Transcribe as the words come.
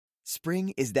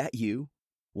Spring, is that you?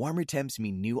 Warmer temps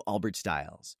mean new Allbirds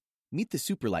styles. Meet the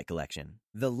Superlight Collection,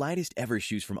 the lightest ever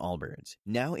shoes from Allbirds,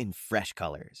 now in fresh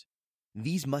colors.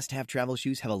 These must-have travel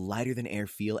shoes have a lighter-than-air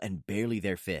feel and barely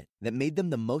their fit that made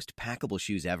them the most packable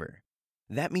shoes ever.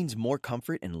 That means more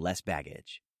comfort and less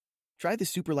baggage. Try the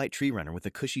Superlight Tree Runner with a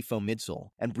cushy foam midsole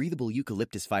and breathable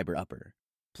eucalyptus fiber upper.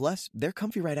 Plus, they're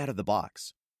comfy right out of the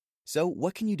box. So,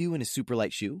 what can you do in a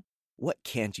Superlight shoe? What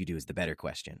can't you do is the better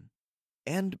question.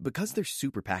 And because they're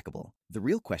super packable, the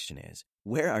real question is,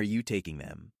 where are you taking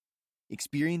them?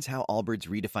 Experience how Allbirds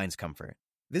redefines comfort.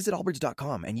 Visit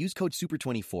allbirds.com and use code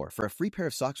SUPER24 for a free pair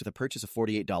of socks with a purchase of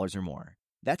 $48 or more.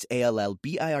 That's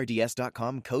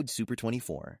ALLBIRDS.com, code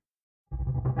SUPER24.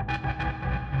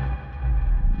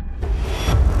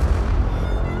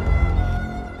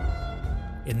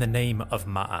 In the name of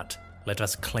Ma'at, let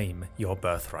us claim your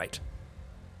birthright.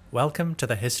 Welcome to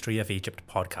the History of Egypt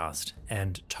podcast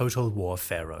and Total War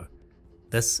Pharaoh.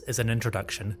 This is an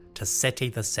introduction to Sety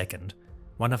II,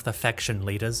 one of the faction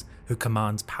leaders who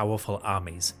commands powerful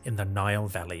armies in the Nile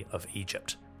Valley of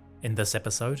Egypt. In this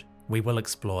episode, we will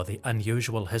explore the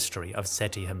unusual history of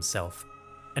Sety himself,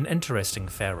 an interesting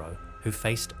pharaoh who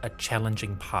faced a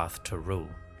challenging path to rule.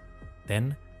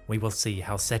 Then, we will see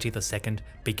how Sety II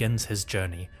begins his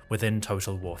journey within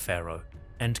Total War Pharaoh,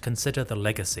 and consider the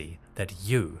legacy that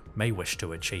you may wish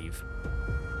to achieve.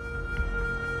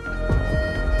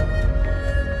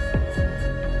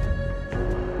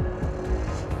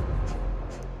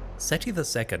 Sety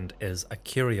II is a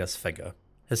curious figure.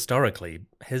 Historically,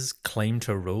 his claim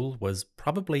to rule was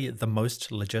probably the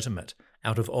most legitimate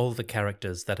out of all the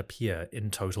characters that appear in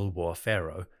Total War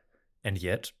Pharaoh, and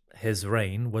yet his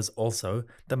reign was also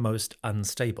the most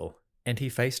unstable, and he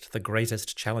faced the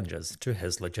greatest challenges to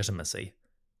his legitimacy.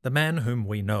 The man whom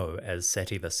we know as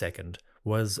Sety II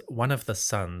was one of the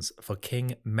sons for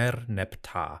King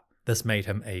Mer-Nep-Ptah. This made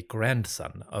him a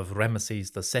grandson of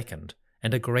Ramesses II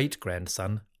and a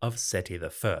great-grandson of Sety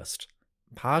I.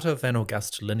 Part of an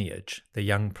august lineage, the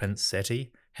young Prince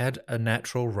Sety had a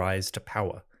natural rise to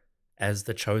power. As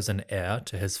the chosen heir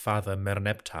to his father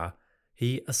Mer-Nep-Ptah,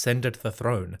 he ascended the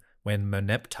throne when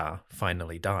Mer-Nep-Ptah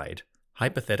finally died.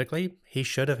 Hypothetically, he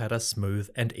should have had a smooth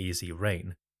and easy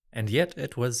reign. And yet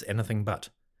it was anything but.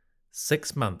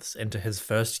 6 months into his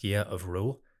first year of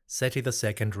rule, Sety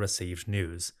II received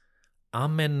news.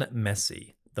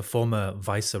 Amen-Messi, the former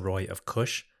viceroy of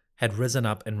Kush, had risen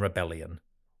up in rebellion.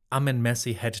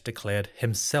 Amen-Messi had declared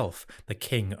himself the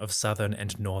king of southern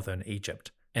and northern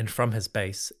Egypt, and from his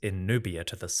base in Nubia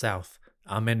to the south,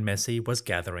 Amen-Messi was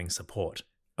gathering support.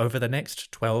 Over the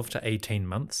next 12 to 18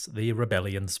 months, the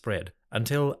rebellion spread,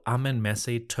 until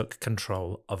Amen-Messi took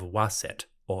control of Waset,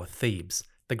 or Thebes,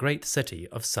 the great city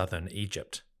of southern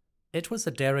Egypt. It was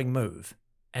a daring move,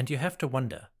 and you have to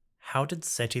wonder, how did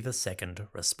Sety II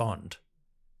respond?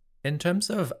 In terms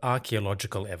of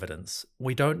archaeological evidence,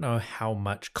 we don't know how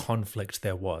much conflict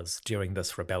there was during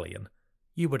this rebellion.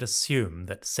 You would assume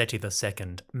that Sety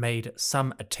II made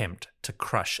some attempt to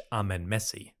crush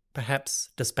Amen-Messi, perhaps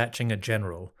dispatching a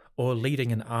general or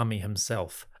leading an army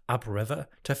himself upriver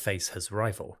to face his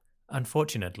rival.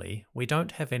 Unfortunately, we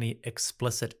don't have any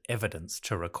explicit evidence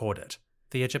to record it.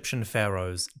 The Egyptian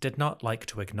pharaohs did not like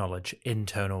to acknowledge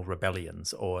internal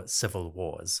rebellions or civil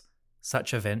wars.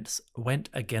 Such events went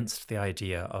against the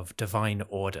idea of divine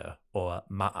order or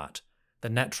ma'at, the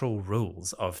natural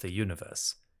rules of the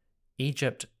universe.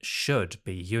 Egypt should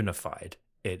be unified,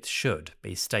 it should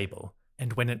be stable,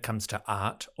 and when it comes to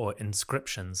art or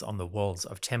inscriptions on the walls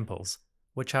of temples,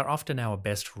 which are often our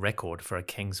best record for a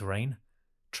king's reign,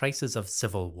 traces of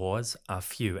civil wars are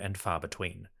few and far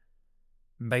between.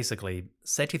 Basically,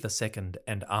 Sety II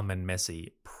and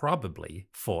Amen-Messi probably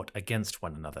fought against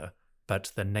one another,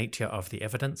 but the nature of the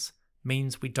evidence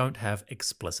means we don't have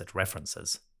explicit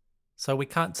references. So we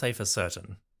can't say for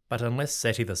certain, but unless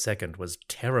Sety II was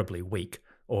terribly weak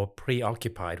or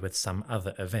preoccupied with some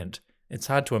other event, it's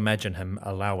hard to imagine him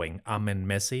allowing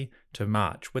Amen-Messi to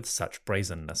march with such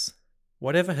brazenness.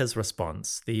 Whatever his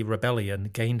response, the rebellion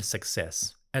gained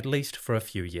success, at least for a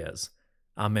few years.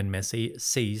 Amen-Messi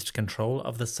seized control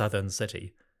of the southern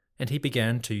city, and he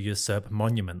began to usurp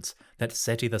monuments that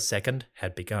Sety II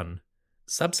had begun.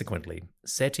 Subsequently,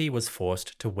 Sety was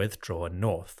forced to withdraw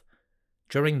north.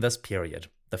 During this period,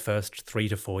 the first 3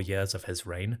 to 4 years of his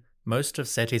reign, most of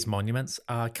Sety's monuments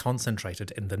are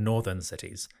concentrated in the northern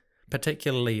cities,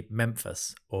 particularly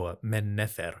Memphis or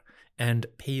Men-Nefer and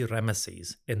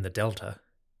Pi-Ramesses in the delta.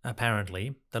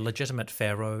 Apparently, the legitimate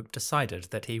pharaoh decided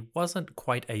that he wasn't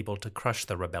quite able to crush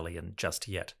the rebellion just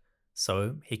yet,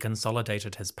 so he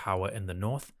consolidated his power in the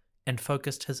north and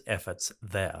focused his efforts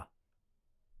there.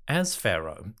 As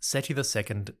pharaoh, Sety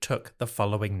II took the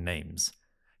following names.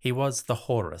 He was the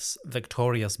Horus,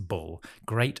 victorious bull,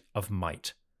 great of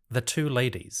might; the two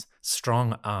ladies,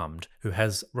 strong-armed, who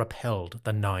has repelled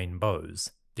the 9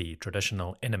 bows, the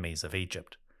traditional enemies of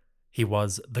Egypt. He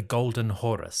was the golden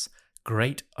Horus,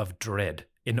 great of dread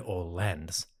in all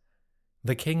lands.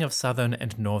 The king of southern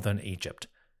and northern Egypt,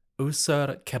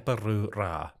 Usur Keperu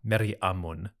Ra Meri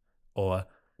Amun, or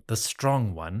the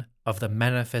strong one of the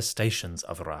manifestations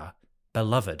of Ra,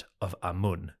 beloved of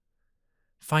Amun.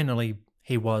 Finally,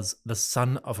 he was the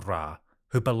son of Ra,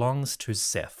 who belongs to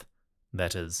Seth,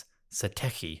 that is,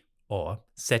 Setechi or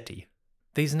Sety.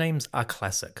 These names are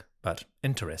classic, but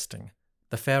interesting.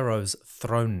 The pharaoh's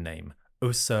throne name,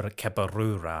 Usur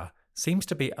Keperu Ra, seems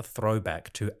to be a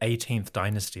throwback to 18th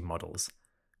dynasty models.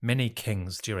 Many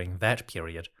kings during that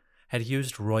period had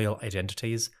used royal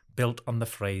identities built on the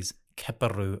phrase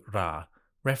Keperu Ra,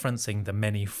 referencing the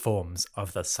many forms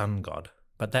of the sun god.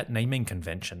 But that naming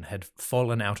convention had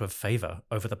fallen out of favor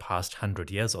over the past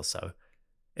 100 years or so.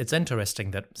 It's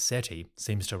interesting that Sety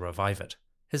seems to revive it.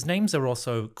 His names are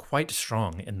also quite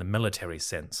strong in the military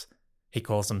sense. He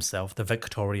calls himself the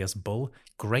victorious bull,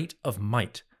 great of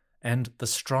might, and the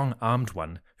strong-armed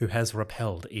one who has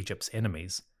repelled Egypt's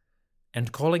enemies.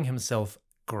 And calling himself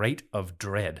great of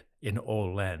dread in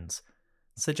all lands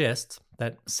suggests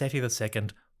that Sety II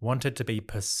wanted to be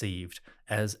perceived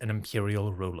as an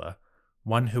imperial ruler,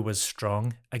 one who was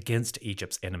strong against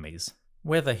Egypt's enemies.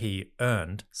 Whether he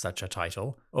earned such a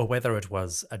title, or whether it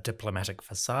was a diplomatic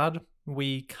facade,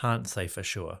 we can't say for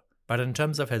sure. But in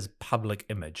terms of his public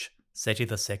image, Sety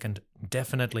II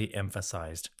definitely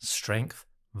emphasized strength,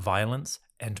 violence,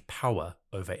 and power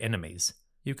over enemies.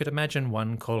 You could imagine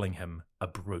one calling him a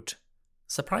brute.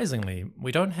 Surprisingly,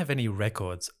 we don't have any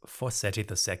records for Sety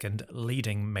II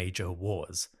leading major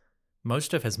wars.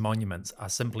 Most of his monuments are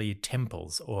simply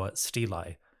temples or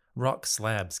stelae, rock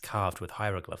slabs carved with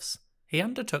hieroglyphs. He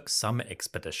undertook some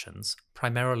expeditions,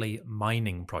 primarily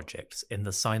mining projects in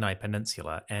the Sinai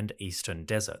Peninsula and eastern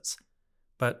deserts.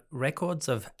 But records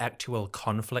of actual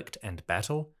conflict and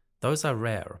battle, those are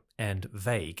rare and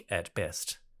vague at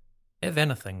best. If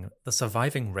anything, the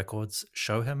surviving records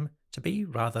show him to be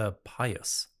rather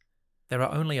pious. There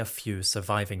are only a few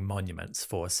surviving monuments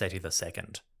for Sety II,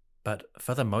 but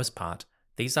for the most part,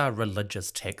 these are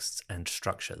religious texts and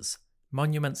structures,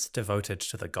 monuments devoted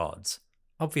to the gods.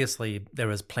 Obviously,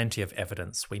 there is plenty of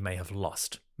evidence we may have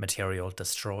lost, material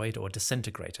destroyed or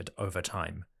disintegrated over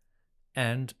time.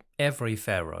 And every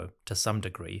pharaoh, to some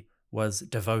degree, was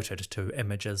devoted to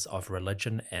images of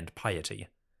religion and piety.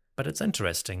 But it's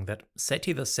interesting that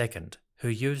Sety II, who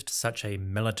used such a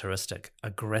militaristic,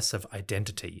 aggressive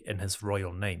identity in his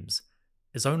royal names,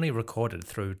 is only recorded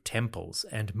through temples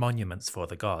and monuments for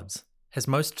the gods. His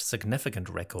most significant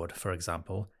record, for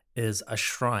example, is a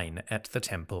shrine at the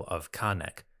temple of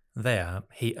Karnak. There,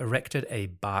 he erected a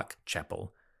bark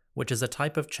chapel, which is a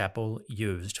type of chapel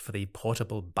used for the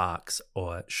portable barks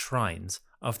or shrines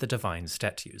of the divine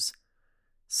statues.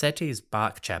 Sety's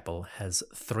bark chapel has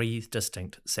 3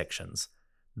 distinct sections.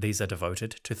 These are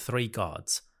devoted to 3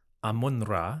 gods: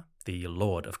 Amun-Ra, the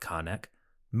lord of Karnak,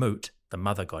 Mut, the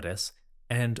mother goddess,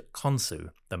 and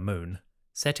Khonsu, the moon.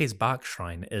 Sety's bark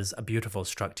shrine is a beautiful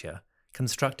structure,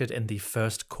 constructed in the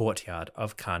first courtyard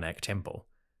of Karnak Temple.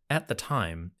 At the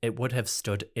time, it would have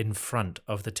stood in front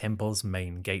of the temple's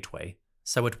main gateway,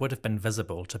 so it would have been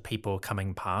visible to people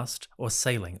coming past or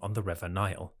sailing on the River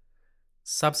Nile.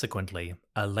 Subsequently,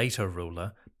 a later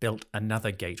ruler built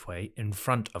another gateway in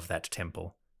front of that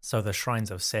temple, so the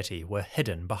shrines of Sety were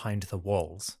hidden behind the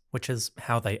walls, which is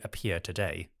how they appear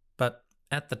today. But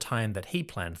at the time that he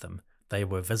planned them, they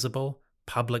were visible,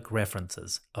 public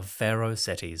references of Pharaoh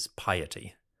Sety's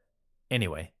piety.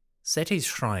 Anyway, Sety's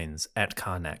shrines at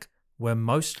Karnak were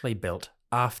mostly built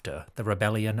after the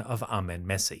rebellion of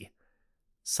Amen-Messi.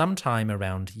 Sometime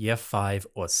around year 5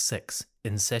 or 6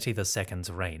 in Sety II's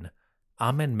reign,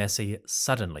 Amen-Messi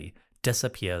suddenly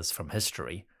disappears from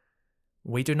history.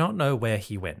 We do not know where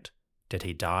he went. Did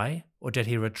he die, or did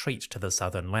he retreat to the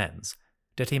southern lands?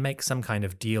 Did he make some kind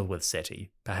of deal with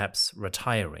Sety, perhaps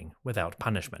retiring without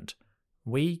punishment?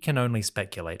 We can only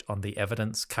speculate on the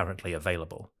evidence currently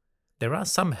available. There are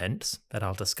some hints that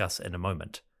I'll discuss in a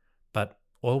moment, but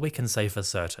all we can say for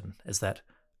certain is that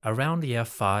around year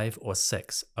 5 or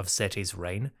 6 of Sety's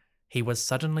reign, he was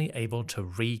suddenly able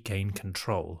to regain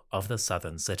control of the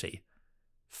southern city.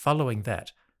 Following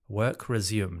that, work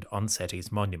resumed on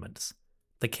Sety's monuments.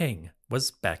 The king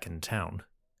was back in town.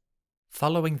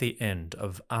 Following the end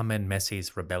of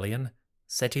Amen-Messi's rebellion,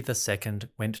 Sety II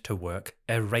went to work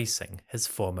erasing his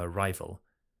former rival.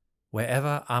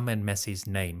 Wherever Amen-Messi's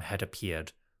name had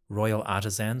appeared, royal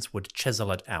artisans would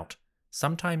chisel it out,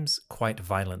 sometimes quite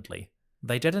violently.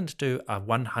 They didn't do a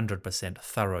 100%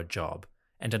 thorough job,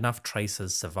 and enough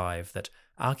traces survive that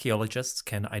archaeologists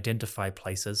can identify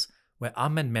places where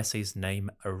Amenmessi's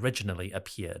name originally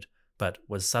appeared, but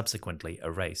was subsequently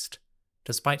erased.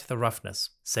 Despite the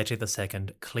roughness, Sety II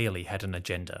clearly had an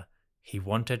agenda. He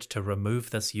wanted to remove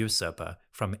this usurper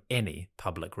from any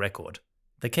public record.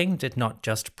 The king did not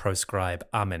just proscribe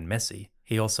Amenmessi,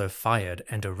 he also fired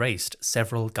and erased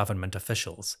several government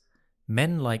officials.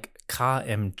 Men like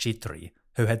Ka-em Chitri,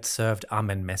 who had served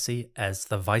Amenmessi as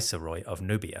the viceroy of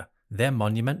Nubia, their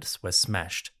monuments were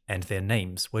smashed and their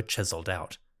names were chiseled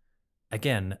out.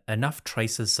 Again, enough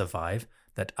traces survive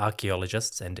that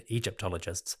archaeologists and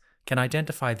Egyptologists can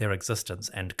identify their existence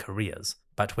and careers,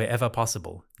 but wherever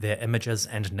possible, their images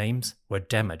and names were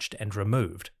damaged and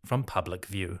removed from public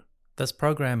view. This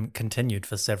program continued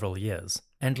for several years,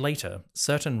 and later,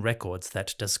 certain records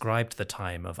that described the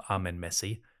time of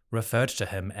Amenmessi referred to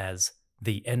him as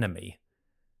the enemy.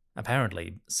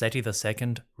 Apparently, Sety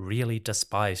II really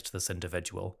despised this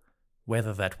individual.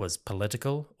 Whether that was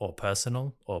political or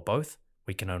personal or both,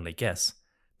 we can only guess,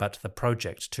 but the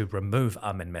project to remove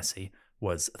Amenmessi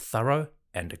was thorough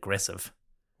and aggressive.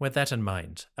 With that in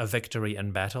mind, a victory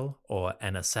in battle or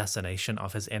an assassination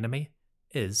of his enemy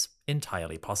is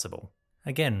entirely possible.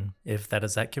 Again, if that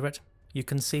is accurate, you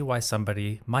can see why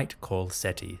somebody might call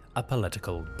Sety a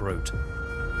political brute.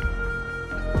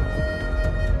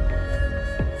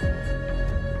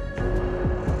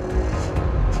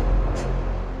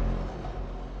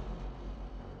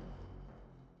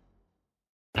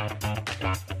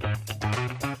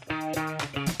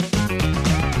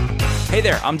 Hey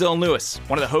there, I'm Dylan Lewis,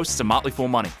 one of the hosts of Motley Fool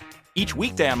Money. Each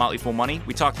weekday on Motley Fool Money,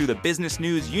 we talk through the business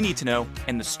news you need to know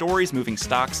and the stories moving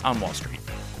stocks on Wall Street.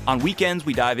 On weekends,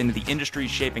 we dive into the industries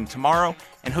shaping tomorrow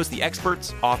and host the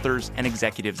experts, authors, and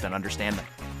executives that understand them.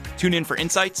 Tune in for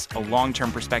insights, a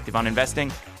long-term perspective on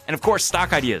investing, and of course,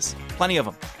 stock ideas. Plenty of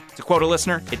them. To quote a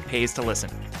listener, it pays to listen.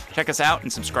 Check us out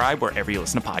and subscribe wherever you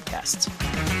listen to podcasts.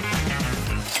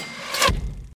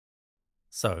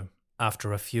 So,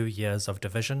 after a few years of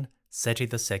division, Sety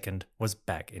II was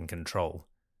back in control.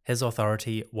 His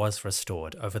authority was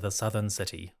restored over the southern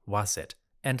city, Waset,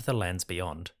 and the lands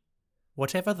beyond.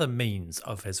 Whatever the means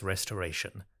of his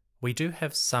restoration, we do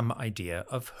have some idea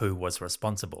of who was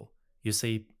responsible. You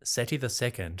see, Sety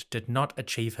II did not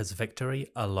achieve his victory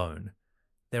alone.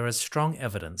 There is strong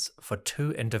evidence for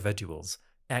two individuals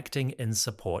acting in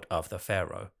support of the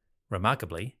pharaoh.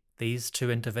 Remarkably, these two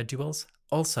individuals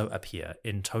also appear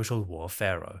in Total War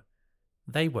Pharaoh.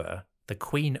 They were the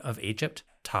Queen of Egypt,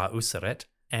 Ta-Useret,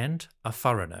 and a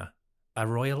foreigner, a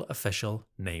royal official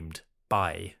named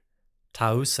Bai.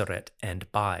 Ta-Useret and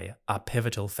Bai are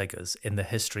pivotal figures in the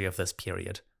history of this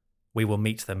period. We will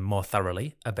meet them more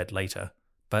thoroughly a bit later,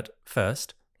 but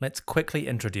first, let's quickly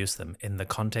introduce them in the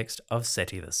context of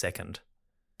Sety II.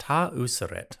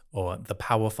 Ta-Useret, or the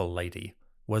Powerful Lady,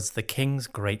 was the king's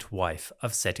great wife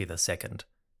of Sety II.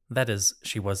 That is,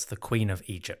 she was the Queen of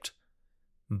Egypt.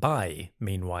 Bai,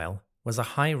 meanwhile, was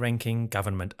a high-ranking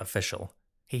government official.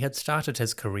 He had started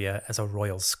his career as a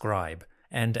royal scribe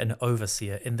and an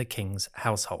overseer in the king's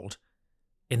household.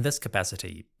 In this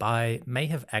capacity, Bai may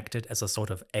have acted as a sort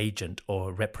of agent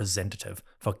or representative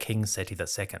for King Sety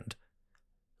II.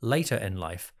 Later in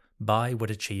life, Bai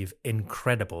would achieve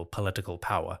incredible political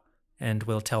power, and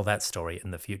we'll tell that story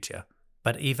in the future.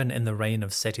 But even in the reign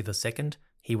of Sety II,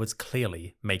 he was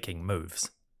clearly making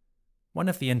moves. One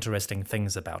of the interesting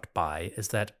things about Bai is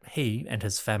that he and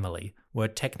his family were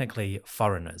technically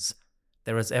foreigners.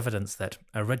 There is evidence that,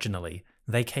 originally,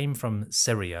 they came from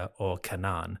Syria or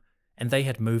Canaan, and they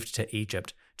had moved to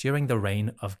Egypt during the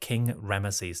reign of King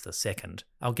Ramesses II.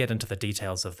 I'll get into the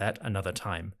details of that another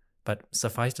time, but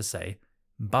suffice to say,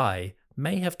 Bai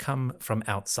may have come from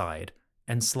outside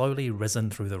and slowly risen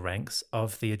through the ranks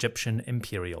of the Egyptian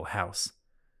imperial house.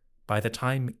 By the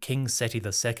time King Sety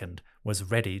II was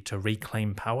ready to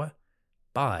reclaim power,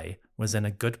 Bai was in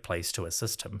a good place to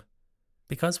assist him.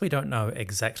 Because we don't know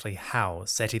exactly how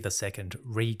Sety II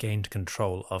regained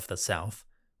control of the south,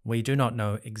 we do not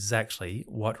know exactly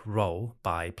what role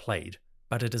Bai played,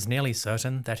 but it is nearly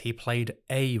certain that he played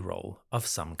a role of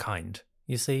some kind.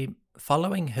 You see,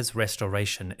 following his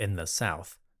restoration in the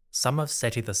south, some of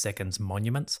Sety II's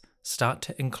monuments start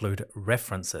to include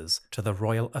references to the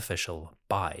royal official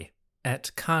Bai.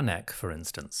 At Karnak, for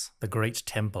instance, the great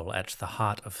temple at the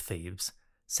heart of Thebes,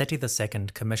 Sety II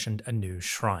commissioned a new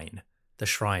shrine. The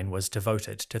shrine was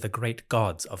devoted to the great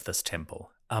gods of this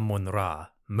temple, Amun-Ra,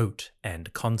 Mut,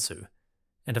 and Khonsu.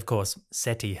 And of course,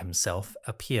 Sety himself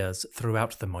appears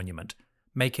throughout the monument,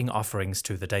 making offerings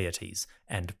to the deities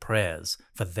and prayers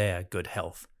for their good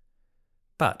health.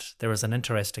 But there is an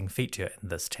interesting feature in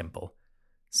this temple.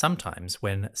 Sometimes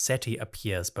when Sety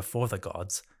appears before the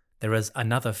gods, there is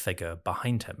another figure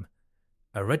behind him.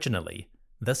 Originally,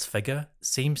 this figure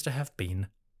seems to have been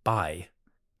Bai.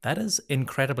 That is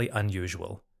incredibly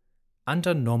unusual.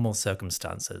 Under normal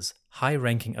circumstances,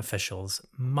 high-ranking officials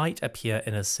might appear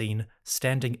in a scene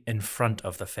standing in front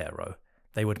of the pharaoh.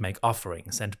 They would make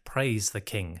offerings and praise the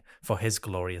king for his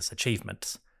glorious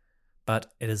achievements.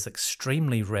 But it is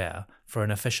extremely rare for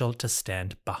an official to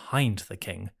stand behind the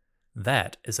king.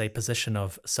 That is a position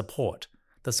of support,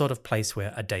 the sort of place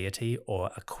where a deity or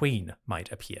a queen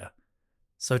might appear.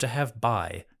 So to have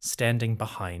Bai standing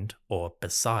behind or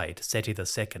beside Sety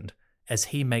II as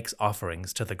he makes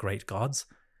offerings to the great gods,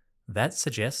 that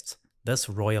suggests this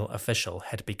royal official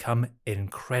had become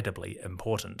incredibly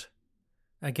important.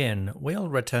 Again, we'll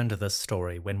return to this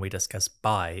story when we discuss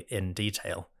Bai in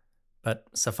detail, but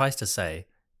suffice to say,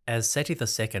 as Sety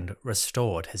II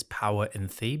restored his power in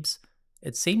Thebes,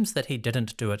 it seems that he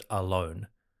didn't do it alone.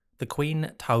 The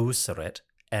queen Tauseret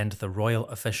and the royal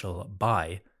official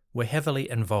Bai were heavily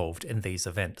involved in these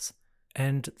events,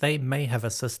 and they may have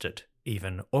assisted,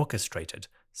 even orchestrated,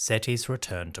 Sety's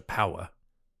return to power.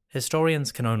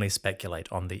 Historians can only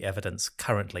speculate on the evidence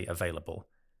currently available,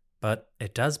 but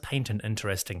it does paint an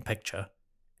interesting picture,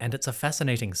 and it's a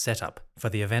fascinating setup for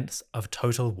the events of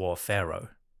Total War Pharaoh.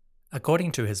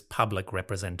 According to his public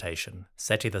representation,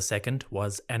 Sety II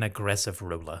was an aggressive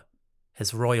ruler.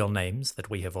 His royal names, that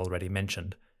we have already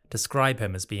mentioned, describe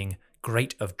him as being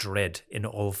great of dread in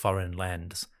all foreign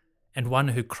lands, and one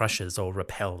who crushes or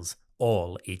repels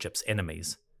all Egypt's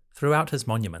enemies. Throughout his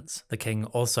monuments, the king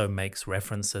also makes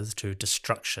references to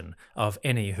destruction of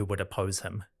any who would oppose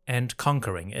him, and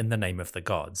conquering in the name of the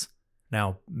gods.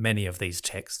 Now, many of these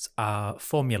texts are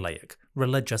formulaic,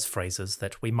 religious phrases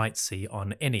that we might see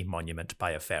on any monument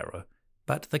by a pharaoh,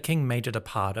 but the king made it a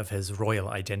part of his royal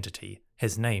identity,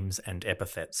 his names and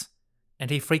epithets, and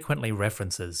he frequently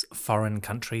references foreign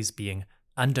countries being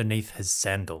underneath his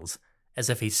sandals, as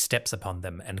if he steps upon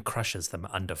them and crushes them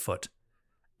underfoot.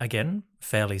 Again,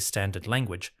 fairly standard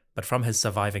language, but from his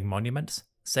surviving monuments,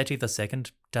 Sety II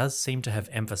does seem to have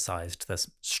emphasized this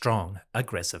strong,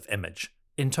 aggressive image.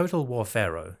 In Total War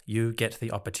Pharaoh, you get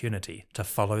the opportunity to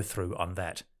follow through on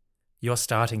that. Your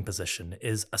starting position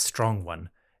is a strong one,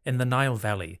 in the Nile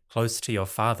Valley, close to your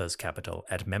father's capital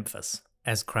at Memphis.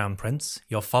 As Crown Prince,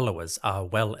 your followers are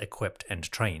well equipped and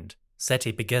trained.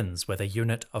 Sety begins with a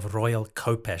unit of royal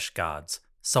Kopesh guards,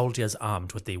 soldiers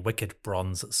armed with the wicked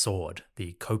bronze sword,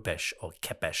 the Kopesh or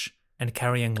Kepesh, and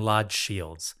carrying large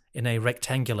shields in a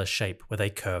rectangular shape with a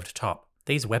curved top.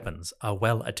 These weapons are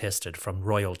well attested from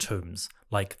royal tombs,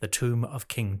 like the tomb of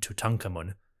King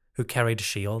Tutankhamun, who carried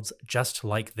shields just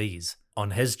like these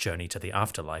on his journey to the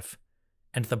afterlife.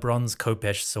 And the bronze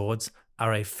Kopesh swords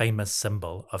are a famous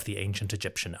symbol of the ancient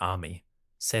Egyptian army.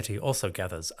 Sety also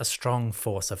gathers a strong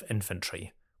force of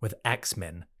infantry, with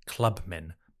axemen,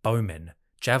 clubmen, bowmen,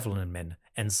 javelin men,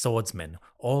 and swordsmen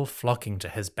all flocking to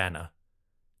his banner.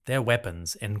 Their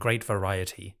weapons, in great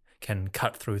variety, can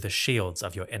cut through the shields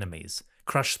of your enemies,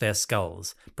 crush their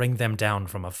skulls, bring them down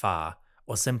from afar,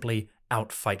 or simply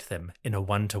outfight them in a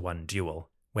one-to-one duel.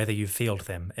 Whether you field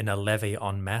them in a levy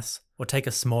en masse, or take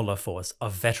a smaller force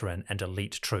of veteran and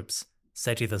elite troops,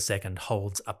 Sety II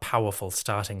holds a powerful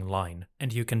starting line,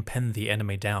 and you can pin the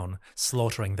enemy down,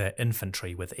 slaughtering their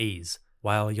infantry with ease,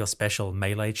 while your special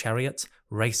melee chariots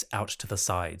race out to the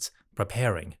sides,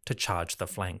 preparing to charge the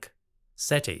flank.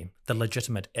 Sety, the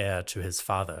legitimate heir to his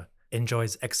father,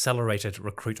 enjoys accelerated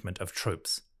recruitment of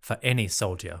troops, for any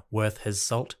soldier worth his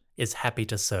salt is happy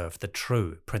to serve the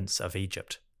true Prince of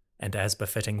Egypt. And as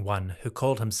befitting one who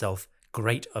called himself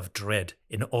great of dread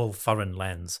in all foreign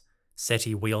lands,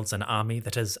 Sety wields an army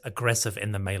that is aggressive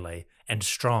in the melee and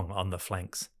strong on the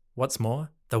flanks. What's more,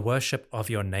 the worship of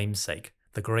your namesake,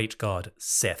 the great god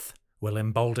Seth, will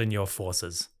embolden your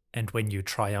forces, and when you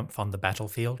triumph on the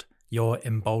battlefield, your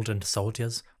emboldened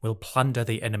soldiers will plunder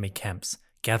the enemy camps,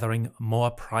 gathering more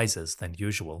prizes than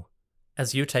usual.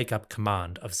 As you take up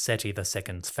command of Sety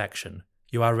II's faction,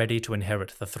 you are ready to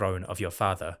inherit the throne of your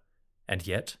father, and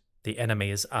yet the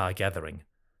enemies are gathering.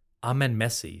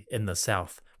 Amenmesi in the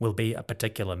south will be a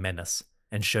particular menace,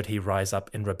 and should he rise up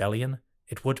in rebellion,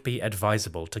 it would be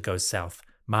advisable to go south,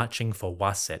 marching for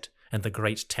Waset and the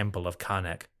great temple of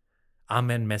Karnak.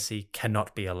 Amenmesi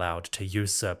cannot be allowed to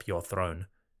usurp your throne.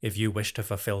 If you wish to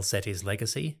fulfill Sety's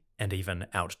legacy, and even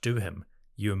outdo him,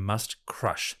 you must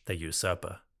crush the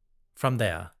usurper. From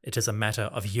there, it is a matter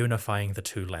of unifying the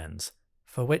two lands,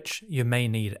 for which you may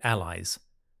need allies.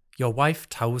 Your wife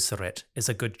Tauseret is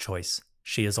a good choice.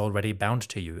 She is already bound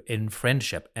to you in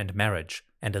friendship and marriage,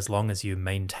 and as long as you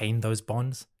maintain those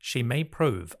bonds, she may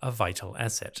prove a vital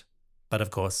asset. But of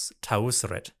course,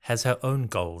 Tauseret has her own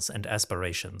goals and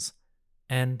aspirations,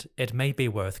 and it may be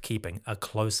worth keeping a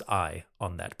close eye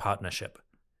on that partnership.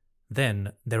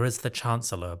 Then there is the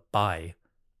Chancellor Bai.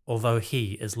 Although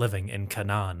he is living in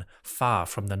Canaan, far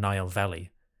from the Nile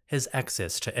Valley, his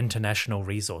access to international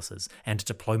resources and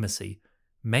diplomacy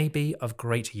may be of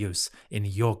great use in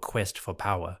your quest for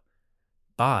power.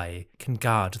 Bai can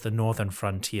guard the northern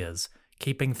frontiers,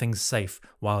 keeping things safe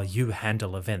while you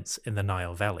handle events in the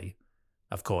Nile Valley.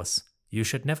 Of course, you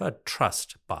should never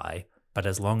trust Bai, but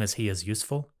as long as he is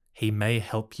useful, he may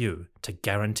help you to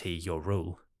guarantee your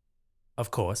rule. Of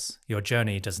course, your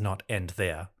journey does not end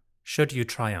there. Should you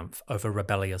triumph over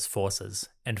rebellious forces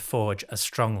and forge a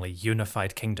strongly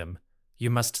unified kingdom, you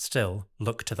must still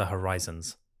look to the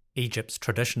horizons. Egypt's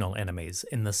traditional enemies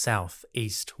in the south,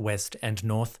 east, west, and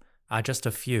north are just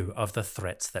a few of the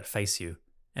threats that face you.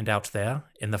 And out there,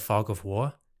 in the fog of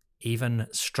war, even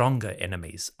stronger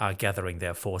enemies are gathering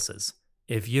their forces.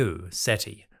 If you,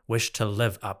 Sety, wish to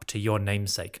live up to your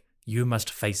namesake, you must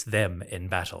face them in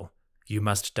battle. You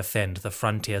must defend the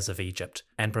frontiers of Egypt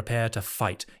and prepare to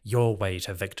fight your way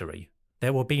to victory.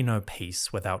 There will be no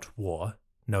peace without war,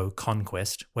 no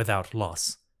conquest without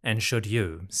loss. And should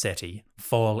you, Sety,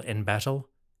 fall in battle,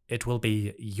 it will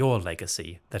be your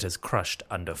legacy that is crushed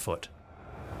underfoot.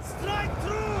 Strike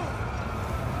through!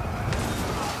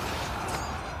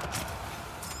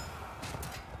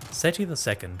 Sety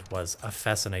II was a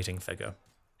fascinating figure.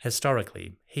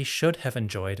 Historically, he should have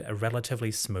enjoyed a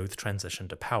relatively smooth transition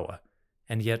to power,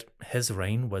 and yet his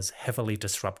reign was heavily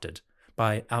disrupted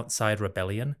by outside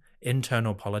rebellion,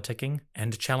 internal politicking,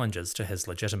 and challenges to his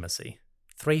legitimacy.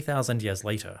 3,000 years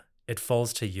later, it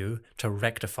falls to you to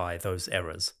rectify those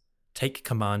errors. Take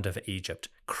command of Egypt,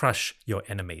 crush your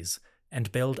enemies,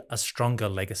 and build a stronger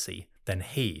legacy than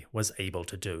he was able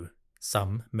to do.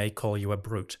 Some may call you a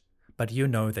brute, but you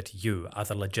know that you are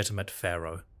the legitimate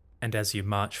Pharaoh, and as you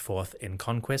march forth in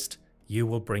conquest, you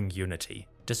will bring unity,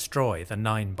 destroy the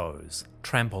 9 bows,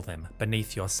 trample them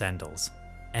beneath your sandals,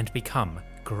 and become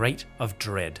great of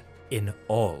dread in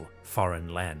all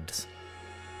foreign lands.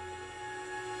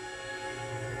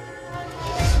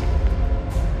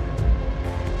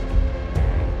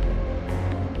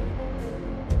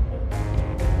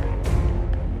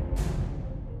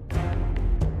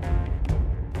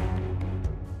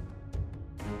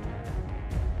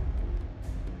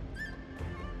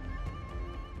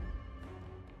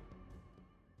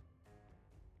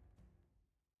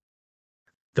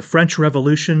 The French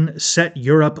Revolution set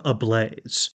Europe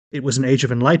ablaze. It was an age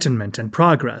of enlightenment and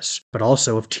progress, but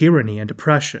also of tyranny and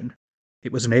oppression.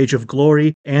 It was an age of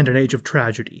glory and an age of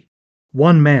tragedy.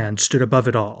 One man stood above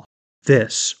it all.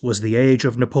 This was the Age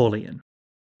of Napoleon.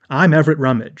 I'm Everett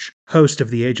Rummage, host of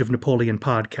the Age of Napoleon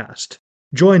podcast.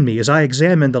 Join me as I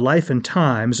examine the life and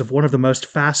times of one of the most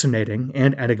fascinating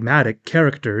and enigmatic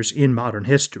characters in modern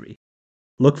history.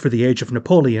 Look for the Age of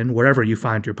Napoleon wherever you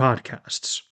find your podcasts.